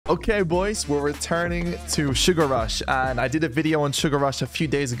Okay, boys, we're returning to Sugar Rush, and I did a video on Sugar Rush a few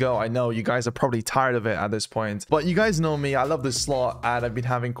days ago. I know you guys are probably tired of it at this point, but you guys know me. I love this slot, and I've been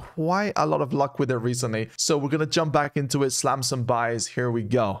having quite a lot of luck with it recently. So we're gonna jump back into it, slam some buys. Here we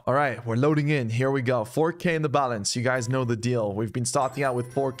go. All right, we're loading in. Here we go. 4K in the balance. You guys know the deal. We've been starting out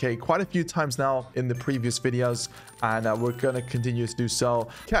with 4K quite a few times now in the previous videos, and we're gonna continue to do so.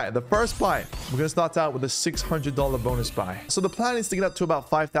 Okay, the first buy, we're gonna start out with a $600 bonus buy. So the plan is to get up to about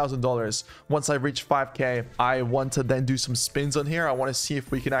 $5,000. Once I reach 5K, I want to then do some spins on here. I want to see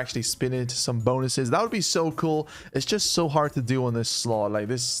if we can actually spin into some bonuses. That would be so cool. It's just so hard to do on this slot. Like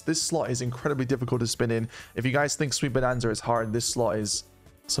this slot is incredibly difficult to spin in. If you guys think Sweet Bonanza is hard, this slot is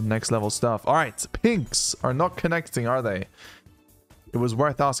some next level stuff. All right, pinks are not connecting, are they? It was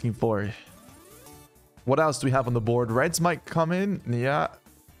worth asking for. What else do we have on the board? Reds might come in. Yeah,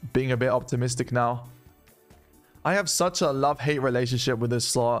 being a bit optimistic now. I have such a love-hate relationship with this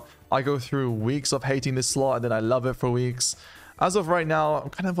slot. I go through weeks of hating this slot and then I love it for weeks. As of right now,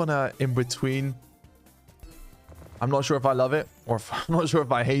 I'm kind of on a in-between. I'm not sure if I love it or I'm not sure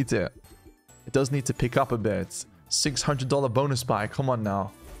if I hate it. It does need to pick up a bit. $600 bonus buy. Come on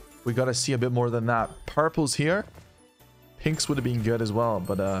now. We got to see a bit more than that. Purple's here. Pinks would have been good as well.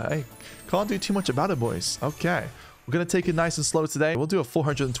 But hey, can't do too much about it, boys. Okay. We're going to take it nice and slow today. We'll do a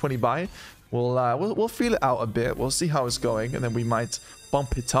 420 buy. We'll feel it out a bit. We'll see how it's going, and then we might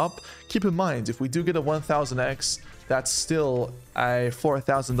bump it up. Keep in mind, if we do get a 1000x, that's still a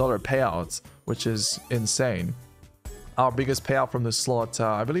 $4,000 payout, which is insane. Our biggest payout from the slot,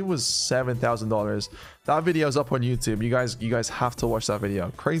 I believe, was $7,000. That video is up on YouTube. You guys have to watch that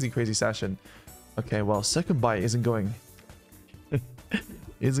video. Crazy session. Okay, well, second buy isn't going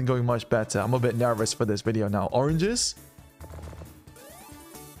much better. I'm a bit nervous for this video now. Oranges.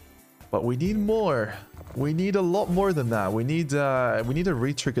 But we need more. We need a lot more than that. We need a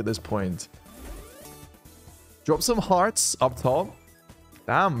retrick at this point. Drop some hearts up top.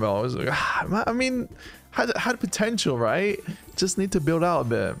 Damn, bro. I mean, had potential, right? Just need to build out a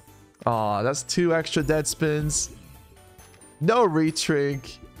bit. Aw, that's 2 extra dead spins. No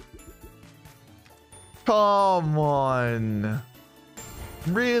retrick. Come on.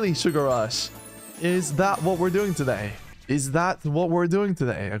 Really, Sugar Rush? Is that what we're doing today? Is that what we're doing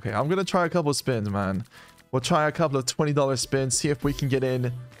today? Okay, I'm gonna try a couple of spins, man. We'll try a couple of $20 spins, see if we can get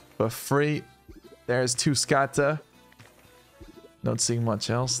in for free. There's 2 scatter. Not seeing much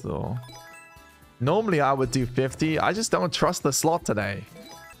else though. Normally I would do 50. I just don't trust the slot today.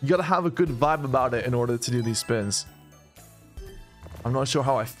 You gotta have a good vibe about it in order to do these spins. I'm not sure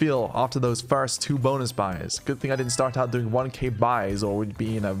how I feel after those first 2 bonus buys. Good thing I didn't start out doing 1K buys, or we'd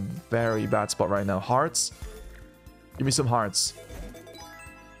be in a very bad spot right now. Hearts. Give me some hearts.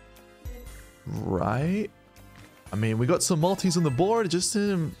 Right. I mean, we got some multis on the board. It just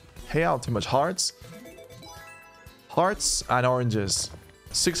didn't pay out too much. Hearts. Hearts and oranges.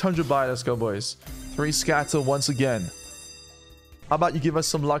 600 buy. Let's go, boys. 3 scatter once again. How about you give us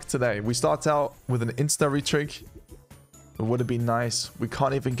some luck today? We start out with an insta retrick. It would have been nice. We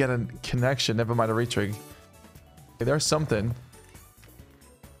can't even get a connection. Never mind a retrick. Okay, there's something.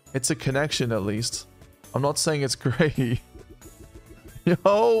 It's a connection at least. I'm not saying it's great.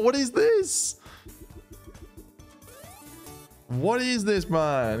 Yo, what is this? What is this,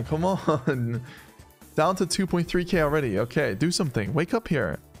 man? Come on. Down to 2.3K already. Okay, do something. Wake up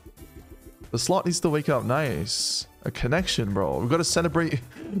here. The slot needs to wake up. Nice. A connection, bro. We've got to celebrate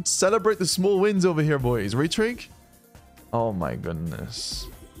the small wins over here, boys. Retrick? Oh my goodness.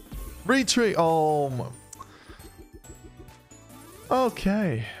 Retrick. Oh my.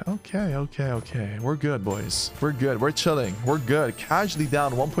 Okay. We're good, boys. We're good. We're chilling. We're good. Casually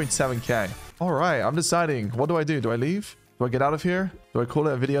down 1.7K. All right. I'm deciding. What do I do? Do I leave? Do I get out of here? Do I call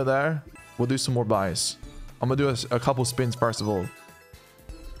it a video there? We'll do some more buys. I'm going to do a couple spins first of all.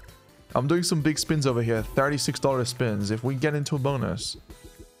 I'm doing some big spins over here. $36 spins. If we get into a bonus,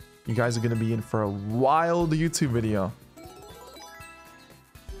 you guys are going to be in for a wild YouTube video.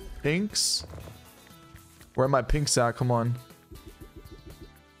 Pinks. Where are my pinks at? Come on.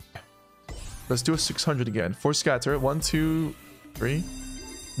 Let's do a 600 again. 4 scatter. 1, 2, 3.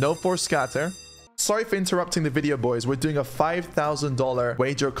 No 4 scatter. Sorry for interrupting the video, boys. We're doing a $5,000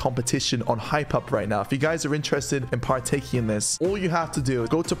 wager competition on Hype Up right now. If you guys are interested in partaking in this, all you have to do is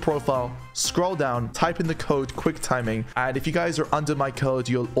go to profile, scroll down, type in the code Quick Timing, and if you guys are under my code,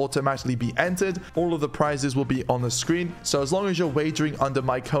 you'll automatically be entered. All of the prizes will be on the screen. So as long as you're wagering under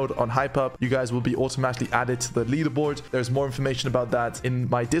my code on Hype Up, you guys will be automatically added to the leaderboard. There's more information about that in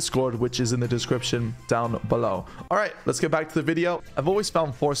my Discord, which is in the description down below. All right, let's get back to the video. I've always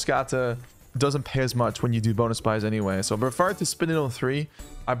found 4 scatter doesn't pay as much when you do bonus buys anyway. So I prefer to spin it on 3.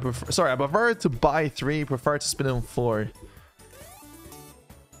 I prefer to buy 3, prefer to spin it on 4.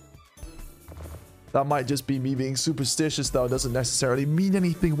 That might just be me being superstitious though. It doesn't necessarily mean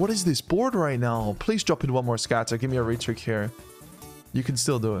anything. What is this board right now? Please drop in one more scatter. Give me a retrick here. You can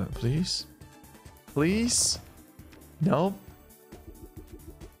still do it, please. Please? Nope.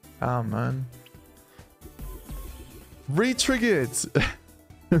 Oh, man. Retrig it.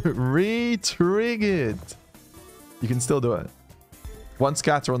 Retrig it. You can still do it. One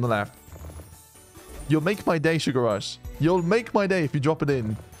scatter on the left. You'll make my day, Sugar Rush. You'll make my day if you drop it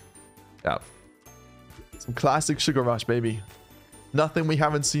in. Yeah. Some classic Sugar Rush, baby. Nothing we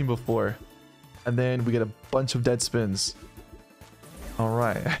haven't seen before. And then we get a bunch of dead spins. All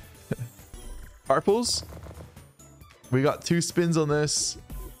right. Purples. We got 2 spins on this.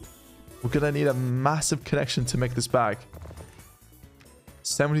 We're gonna need a massive connection to make this back.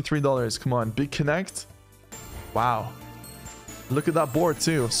 $73. Come on, big connect. Wow. Look at that board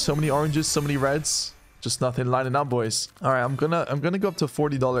too. So many oranges, so many reds. Just nothing lining up, boys. All right, I'm gonna go up to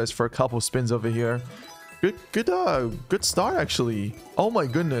 $40 for a couple spins over here. Good start actually. Oh my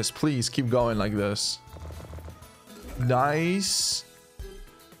goodness, please keep going like this. Nice.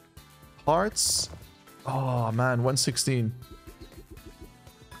 Hearts. Oh man, 116.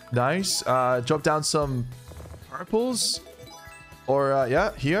 Nice. Drop down some purples. Or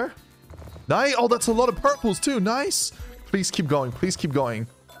yeah, here. Nice. Oh, that's a lot of purples too. Nice. Please keep going. Please keep going.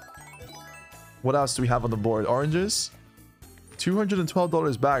 What else do we have on the board? Oranges.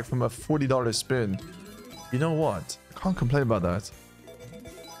 $212 back from a $40 spin. You know what? I can't complain about that.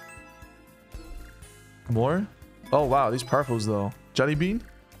 More? Oh wow, these purples though. Jelly bean?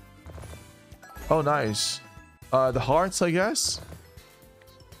 Oh nice. The hearts, I guess.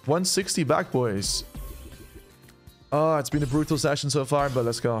 160 back, boys. Oh, it's been a brutal session so far, but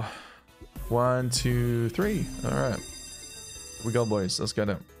let's go. 1, 2, 3. All right. Here we go, boys. Let's get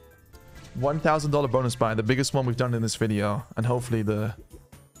it. $1,000 bonus buy, the biggest one we've done in this video, and hopefully the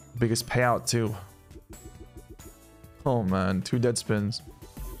biggest payout too. Oh man, 2 dead spins.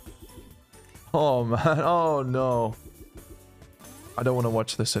 Oh man, oh no. I don't want to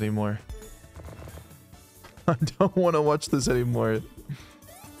watch this anymore. I don't want to watch this anymore.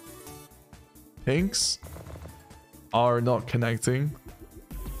 Pinks are not connecting.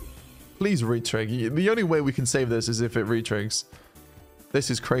 Please retrig. The only way we can save this is if it retrigs. This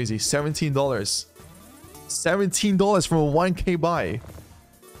is crazy. $17. $17 from a 1K buy.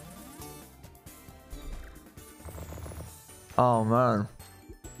 Oh man.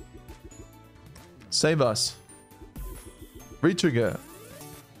 Save us. Retrigger.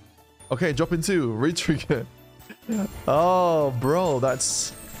 Okay, drop in 2. Retrigger. Oh, bro,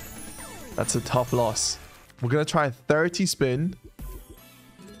 that's a tough loss. We're gonna try 30 spin.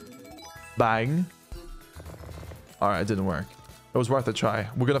 Bang. All right, it didn't work. It was worth a try.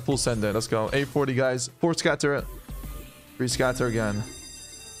 We're gonna full send it. Let's go. 840, guys. 4 scatter it. 3 scatter again.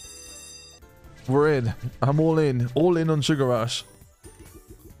 We're in. I'm all in. All in on Sugar Rush.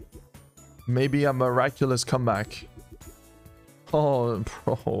 Maybe a miraculous comeback. Oh,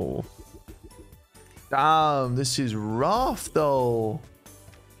 bro. Damn, this is rough, though.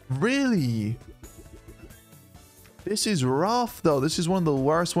 Really? This is rough, though. This is one of the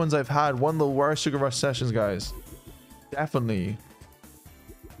worst ones I've had. One of the worst Sugar Rush sessions, guys. Definitely.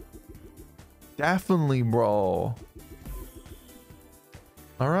 Definitely, bro.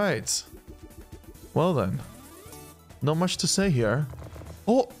 All right. Well, then. Not much to say here.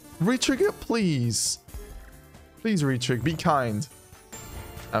 Oh, retrig it, please. Please retrig. Be kind.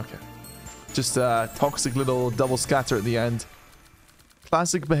 Okay. Just a toxic little double scatter at the end.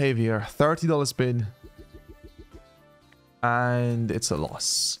 Classic behavior. $30 spin. And it's a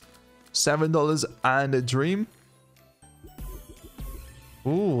loss. $7 and a dream.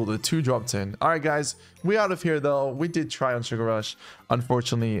 Ooh, the 2 dropped in. All right, guys. We out of here, though. We did try on Sugar Rush.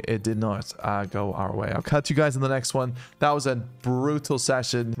 Unfortunately, it did not go our way. I'll catch you guys in the next one. That was a brutal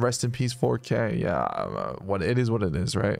session. Rest in peace, 4K. Yeah, what it is, right?